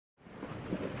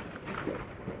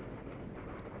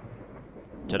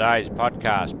Today's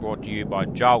podcast brought to you by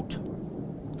Jolt.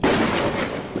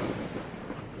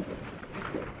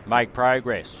 Make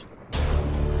progress,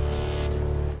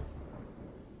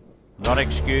 not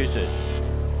excuses.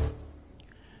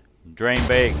 Dream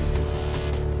big.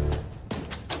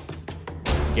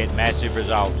 Get massive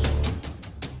results.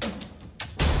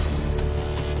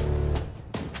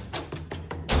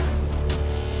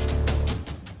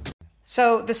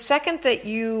 So the second that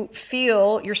you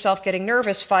feel yourself getting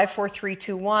nervous, 5, 4, 3,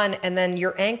 2, 1, and then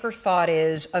your anchor thought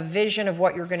is a vision of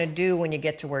what you're going to do when you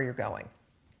get to where you're going.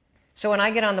 So when I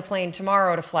get on the plane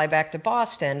tomorrow to fly back to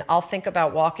Boston, I'll think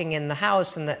about walking in the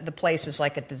house and the place is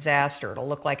like a disaster. It'll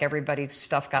look like everybody's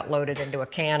stuff got loaded into a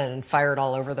cannon and fired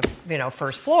all over the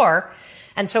first floor.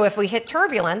 And so if we hit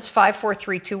turbulence, 5, 4,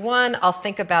 3, 2, 1, I'll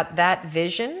think about that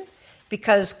vision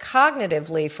because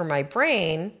cognitively for my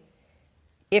brain,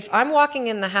 if I'm walking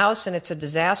in the house and it's a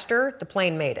disaster, the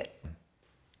plane made it.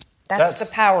 That's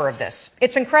the power of this.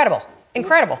 It's incredible.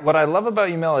 Incredible. What I love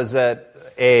about you, Mel, is that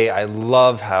I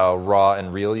love how raw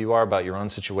and real you are about your own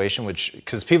situation,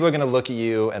 because people are going to look at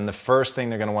you and the first thing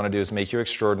they're going to want to do is make you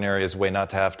extraordinary as a way not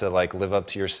to have to live up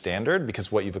to your standard,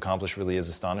 because what you've accomplished really is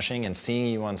astonishing, and seeing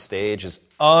you on stage is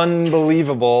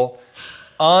unbelievable.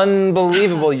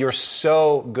 Unbelievable. You're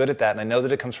so good at that, and I know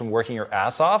that it comes from working your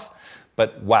ass off,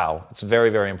 but wow, it's very,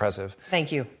 very impressive.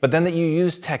 Thank you. But then that you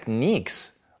use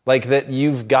techniques, like that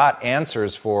you've got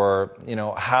answers for,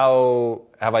 how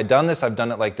have I done this? I've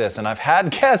done it like this. And I've had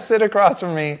guests sit across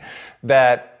from me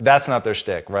that's not their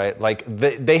shtick, right? Like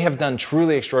they have done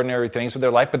truly extraordinary things with their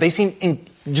life, but they seem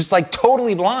just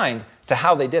totally blind to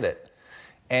how they did it.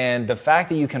 And the fact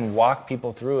that you can walk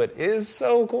people through it is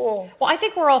so cool. Well, I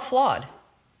think we're all flawed.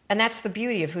 And that's the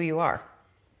beauty of who you are.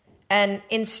 And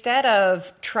instead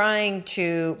of trying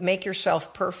to make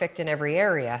yourself perfect in every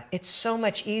area, it's so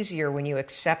much easier when you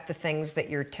accept the things that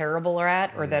you're terrible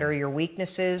at or that are your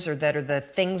weaknesses or that are the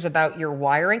things about your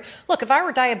wiring. Look, if I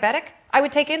were diabetic, I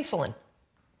would take insulin.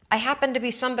 I happen to be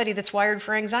somebody that's wired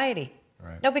for anxiety.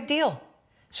 Right. No big deal.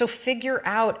 So figure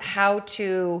out how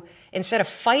to, instead of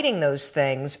fighting those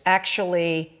things,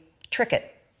 actually trick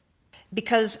it.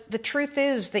 Because the truth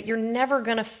is that you're never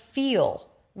going to feel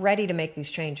ready to make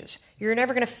these changes. You're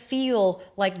never going to feel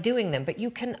like doing them, but you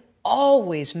can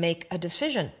always make a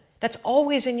decision. That's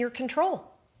always in your control.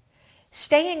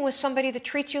 Staying with somebody that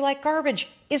treats you like garbage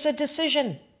is a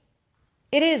decision.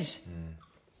 It is.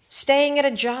 Staying at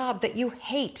a job that you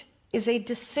hate is a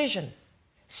decision.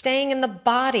 Staying in the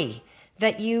body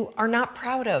that you are not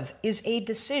proud of is a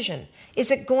decision.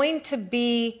 Is it going to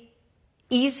be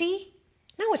easy?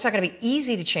 No, it's not going to be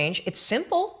easy to change. It's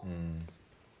simple.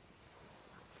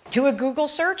 Do a Google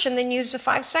search and then use the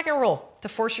 5-second rule to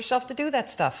force yourself to do that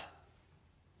stuff.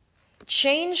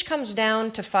 Change comes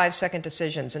down to 5-second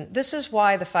decisions, and this is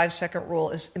why the 5-second rule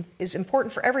is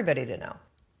important for everybody to know.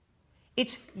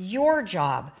 It's your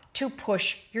job to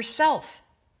push yourself.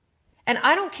 And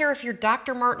I don't care if you're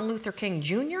Dr. Martin Luther King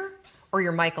Jr., or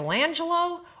you're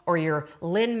Michelangelo, or you're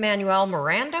Lin-Manuel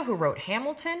Miranda, who wrote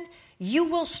Hamilton, you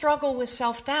will struggle with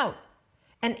self-doubt.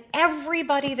 And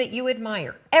everybody that you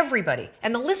admire, everybody,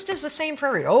 and the list is the same for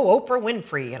everybody. Oh, Oprah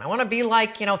Winfrey, and I want to be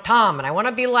like, Tom, and I want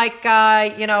to be like,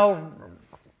 Branson,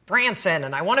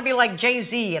 and I want to be like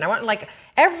Jay-Z, and I want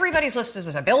everybody's list is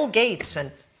the same. Bill Gates,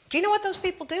 and do you know what those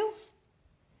people do?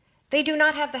 They do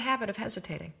not have the habit of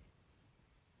hesitating.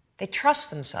 They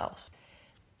trust themselves.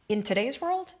 In today's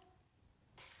world,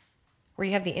 where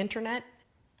you have the internet,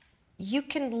 you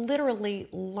can literally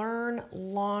learn,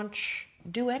 launch,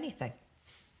 do anything.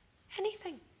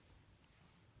 Anything.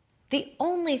 The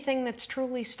only thing that's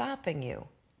truly stopping you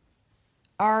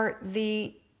are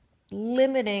the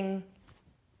limiting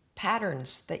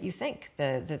patterns that you think,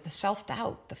 the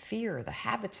self-doubt, the fear, the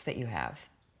habits that you have.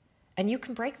 And you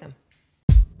can break them.